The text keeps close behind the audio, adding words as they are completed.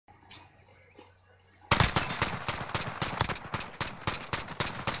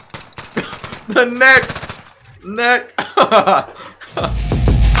The neck.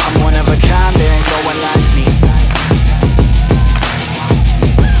 I'm one of a kind, there ain't no one like me.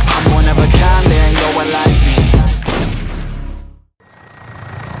 I'm one of a kind, there ain't no one like me.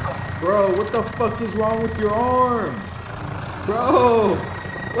 Bro, what the fuck is wrong with your arms? Bro,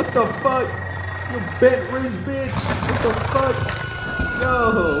 what the fuck? You bent wrist bitch. What the fuck? Yo,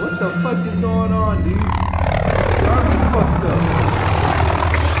 what the fuck is going on, dude? Your arms are fucked up.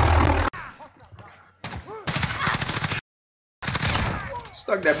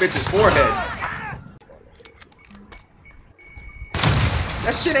 Stuck that bitch's forehead.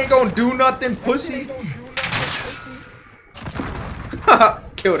 That shit ain't gonna do nothing, pussy.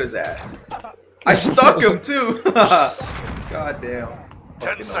 Killed his ass. I stuck him too. God damn.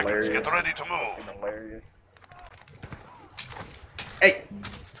 10 seconds. Get ready to move. Hey,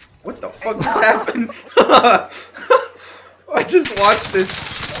 what the fuck just happened? I just watched this.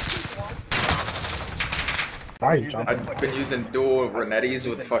 I've been using dual Renettis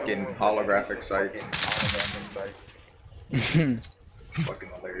with fucking holographic sights. It's fucking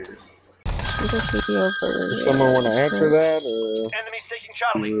hilarious. Someone want to answer that, or? Enemies taking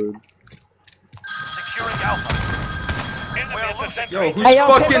Charlie. Securing Alpha. Yo, whose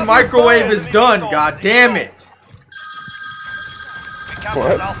fucking microwave is done? God damn it!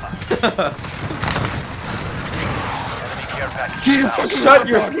 What? Shut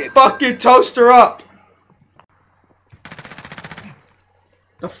your fucking toaster up!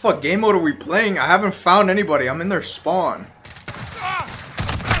 The fuck game mode are we playing? I haven't found anybody. I'm in their spawn.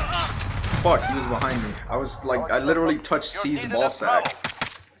 Fuck, he was behind me. I was like, I literally touched C's ball sack.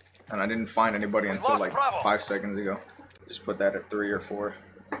 And I didn't find anybody until like 5 seconds ago. Just put that at 3 or 4.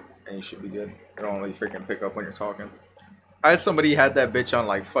 And you should be good. It'll only freaking pick up when you're talking. I had somebody had that bitch on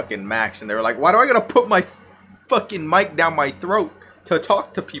like fucking max. And they were like, why do I gotta put my fucking mic down my throat to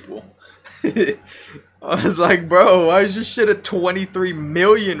talk to people? I was like, bro, why is your shit at 23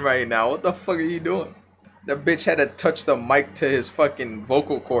 million right now? What the fuck are you doing? That bitch had to touch the mic to his fucking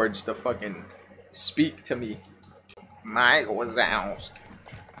vocal cords to fucking speak to me. Mike Wazowski.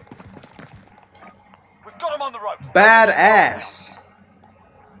 We've got him on the ropes. Badass.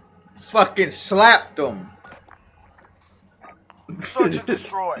 Fucking slapped him. Search and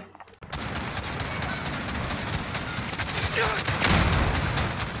destroy.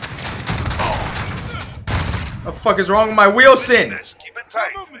 What the fuck is wrong with my Wilson? Keep it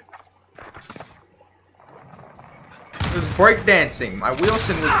tight. It was breakdancing. My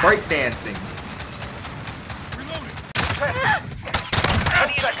Wilson was breakdancing.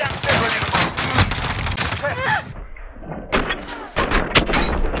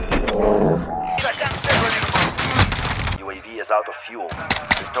 UAV is out of fuel.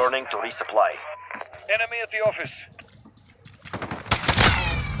 Returning to resupply. Enemy at the office.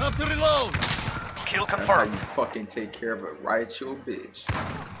 Have to reload. Kill That's how confirmed. you fucking take care of a riot your bitch.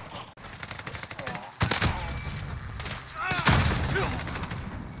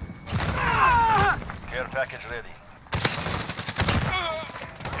 Care package ready.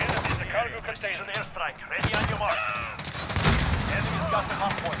 Enemies the cargo container. Airstrike. Ready on your mark. Enemies got the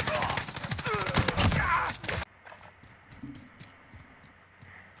hot point.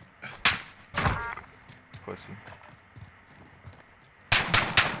 Pussy.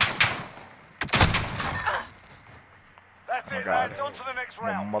 That's it, God. lads. On to the next My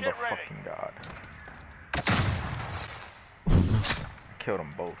round. Get ready. motherfucking god. Killed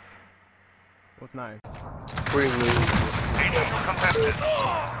them both. What's nice?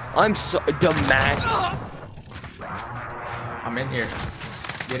 I'm so dumbass. I'm in here.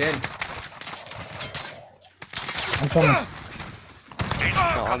 Get in. I'm coming.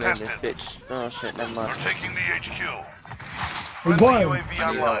 No, I'm in this bitch. Oh shit, never mind. We're taking the HQ. We Friendly won. UAV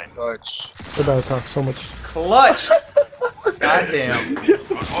online. We're about to talk so much. Clutch. Goddamn. Good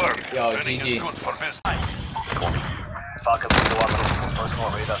work. Yo, Winning GG. is good for business. Falcon 1 personal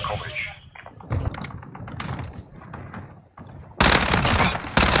radar coverage.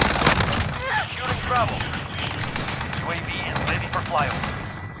 Securing travel. UAV is ready for flyover.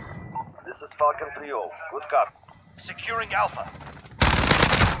 This is Falcon 3-0. Good copy. Securing Alpha.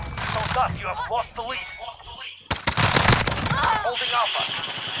 So that you have lost the lead. Holding Alpha.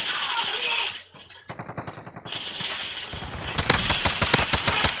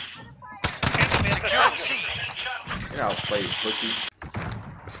 Securing C. Get out, play, pussy.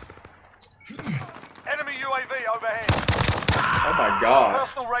 Enemy UAV overhead. Oh my god.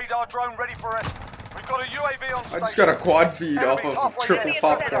 Personal radar drone ready for it. We've got a UAV on station. I just got a quad feed off of triple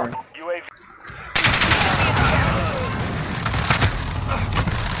popcorn. UAV.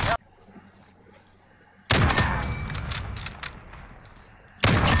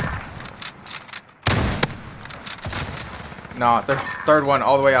 No, third one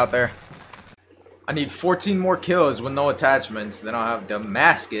all the way out there. I need 14 more kills with no attachments. Then I'll have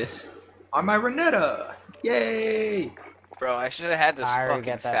Damascus on my Renetta. Yay! Bro, I should have had this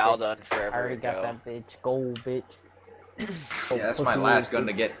fucking foul done forever I already ago. got that bitch. Go, bitch. Yeah, that's my last gun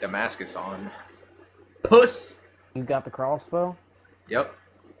to get Damascus on. Puss! You got the crossbow? Yep.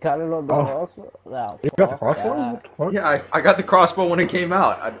 Got it on the crossbow? No, You got the crossbow? What? Yeah, I got the crossbow when it came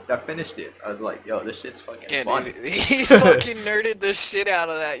out. I finished it. I was like, yo, this shit's fucking Yeah, fun. dude, he fucking nerded the shit out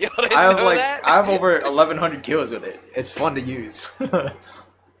of that. Y'all didn't I have know like that? I have over 1,100 kills with it. It's fun to use. The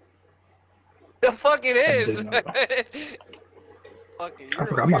fuck it is. Fucking, I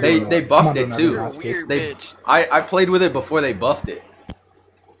forgot, I'm not They doing they that. buffed I'm it not too. doing You're a that. weird They bitch. I played with it before they buffed it.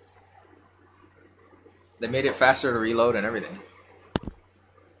 They made it faster to reload and everything.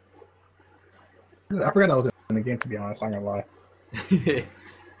 I forgot I was in the game, to be honest. I'm not gonna lie. It's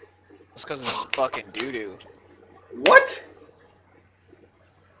because it's fucking doo-doo. What?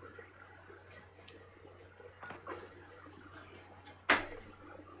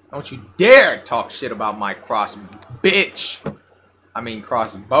 Don't you dare talk shit about my crossbow. The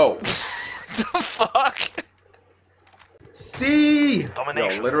fuck? See? Yo,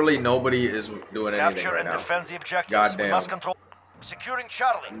 Domination. literally nobody is doing anything Capture right and now. defend the objectives. Goddamn. We must control. Securing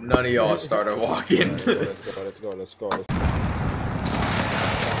Charlie. None of y'all started walking. Let's go.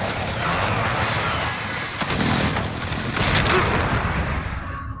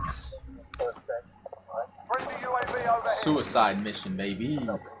 Friendly UAV overhead. Suicide mission, baby.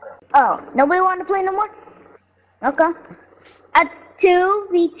 Oh, nobody want to play no more? Okay. A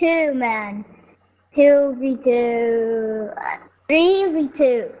 2v2, man. 2v2.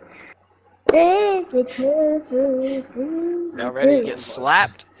 3v2. 3v2. Y'all ready to get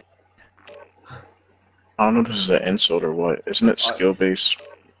slapped? I don't know if this is an insult or what. Isn't it skill-based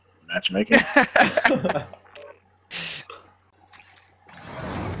matchmaking?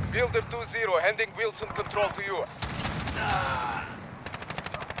 Builder 2-0, handing Wilson control to you.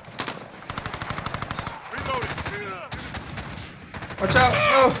 Watch out!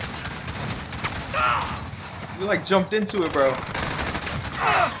 No! You like jumped into it, bro.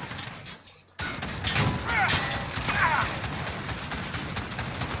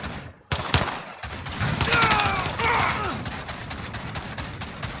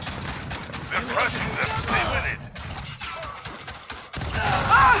 They're crushing them. Stay with it.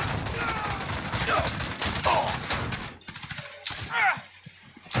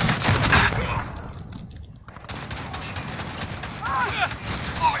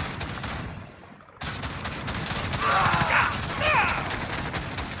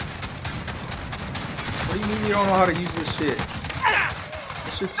 What do you mean you don't know how to use this shit?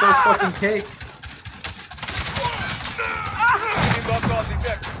 This shit's so fucking cake.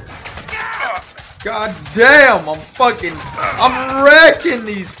 God damn, I'm wrecking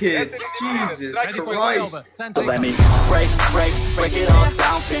these kids. Jesus Christ. So let me break it all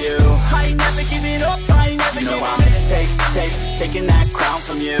down for you. I ain't never giving up, I ain't never giving up. Taking that crown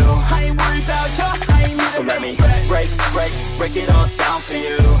from you. I ain't worried about you, I ain't never. So let me break it all down for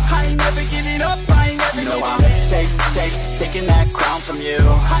you. I ain't never giving up, I ain't never giving up. Taking that crown from you.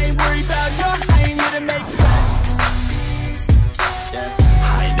 I ain't worried about you, I ain't here to make friends. Yeah.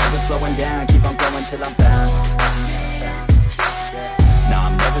 I ain't never slowing down, keep on going till I'm found. No,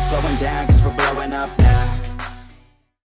 I'm never slowing down, cause we're blowing up now.